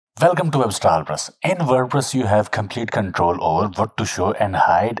Welcome to WordPress. In WordPress, you have complete control over what to show and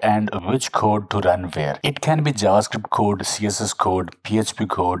hide and which code to run where. It can be JavaScript code, CSS code, PHP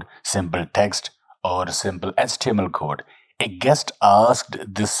code, simple text, or simple HTML code. A guest asked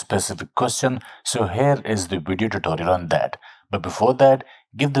this specific question, so here is the video tutorial on that. But before that,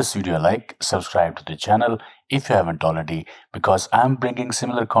 give this video a like, subscribe to the channel if you haven't already, because I'm bringing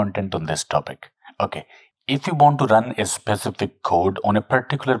similar content on this topic. Okay. If you want to run a specific code on a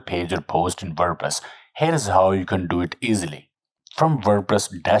particular page or post in WordPress, here is how you can do it easily. From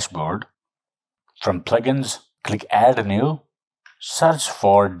WordPress dashboard, from plugins, click Add New, search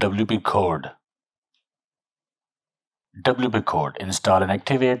for wpcode. wpcode, install and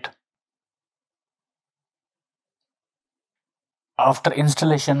activate. After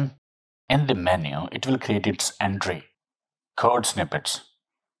installation, in the menu, it will create its entry, code snippets.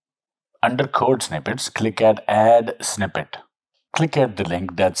 Under code snippets, click at Add Snippet. Click at the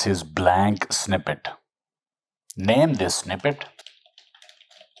link that says blank snippet. Name this snippet.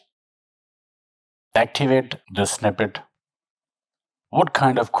 Activate the snippet. What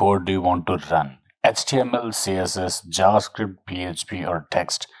kind of code do you want to run? HTML, CSS, JavaScript, PHP, or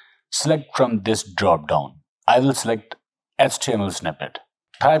text? Select from this drop-down. I will select HTML snippet.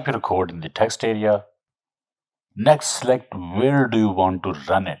 Type your code in the text area. Next, select where do you want to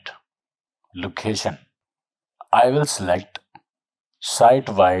run it. Location. I will select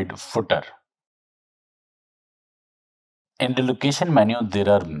site-wide footer. In the location menu, there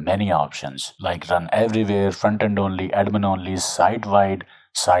are many options like run everywhere, frontend only, admin only, site-wide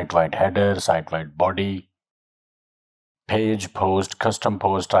header, site-wide body, page, post, custom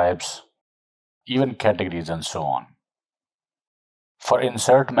post types, even categories and so on. For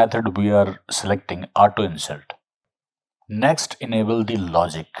insert method, we are selecting auto insert. Next, enable the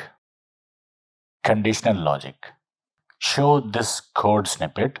logic. Conditional logic. Show this code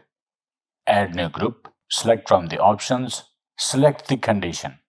snippet, add new group, select from the options, select the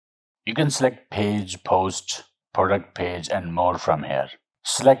condition. You can select page, post, product page, and more from here.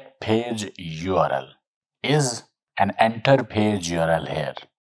 Select page URL is and enter page URL here.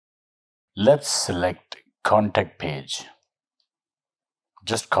 Let's select contact page.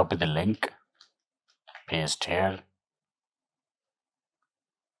 Just copy the link, paste here,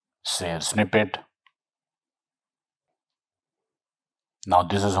 save snippet. Now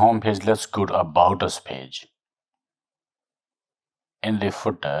this is home page. Let's go to About Us page. In the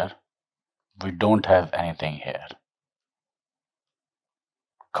footer, we don't have anything here.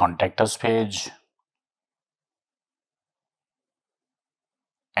 Contact Us page.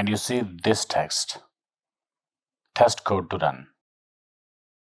 And you see this text. Test code to run.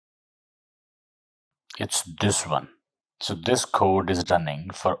 It's this one. So this code is running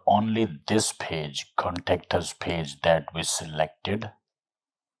for only this page, Contact Us page that we selected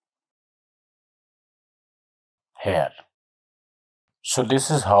here. So this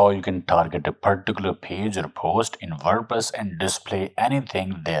is how you can target a particular page or post in WordPress and display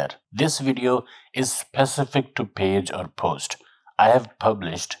anything there. This video is specific to page or post. I have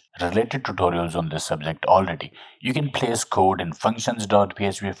published related tutorials on this subject already. You can place code in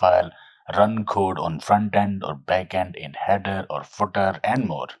functions.php file, run code on front end or back end in header or footer and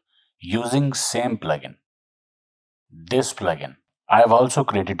more using same plugin. This plugin. I have also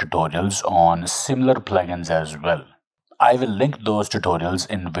created tutorials on similar plugins as well. I will link those tutorials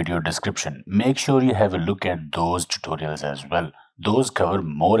in video description. Make sure you have a look at those tutorials as well. Those cover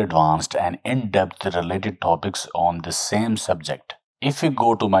more advanced and in-depth related topics on the same subject. If you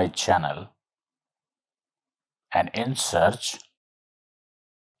go to my channel and in search,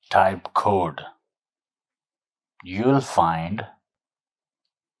 type code, you will find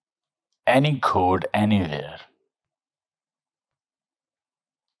any code anywhere.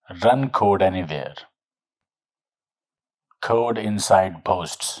 Run code anywhere. Code inside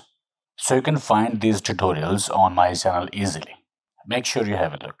posts. So you can find these tutorials on my channel easily. Make sure you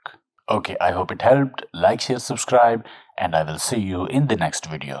have a look. Okay, I hope it helped. Like, share, subscribe, and I will see you in the next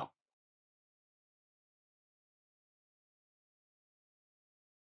video.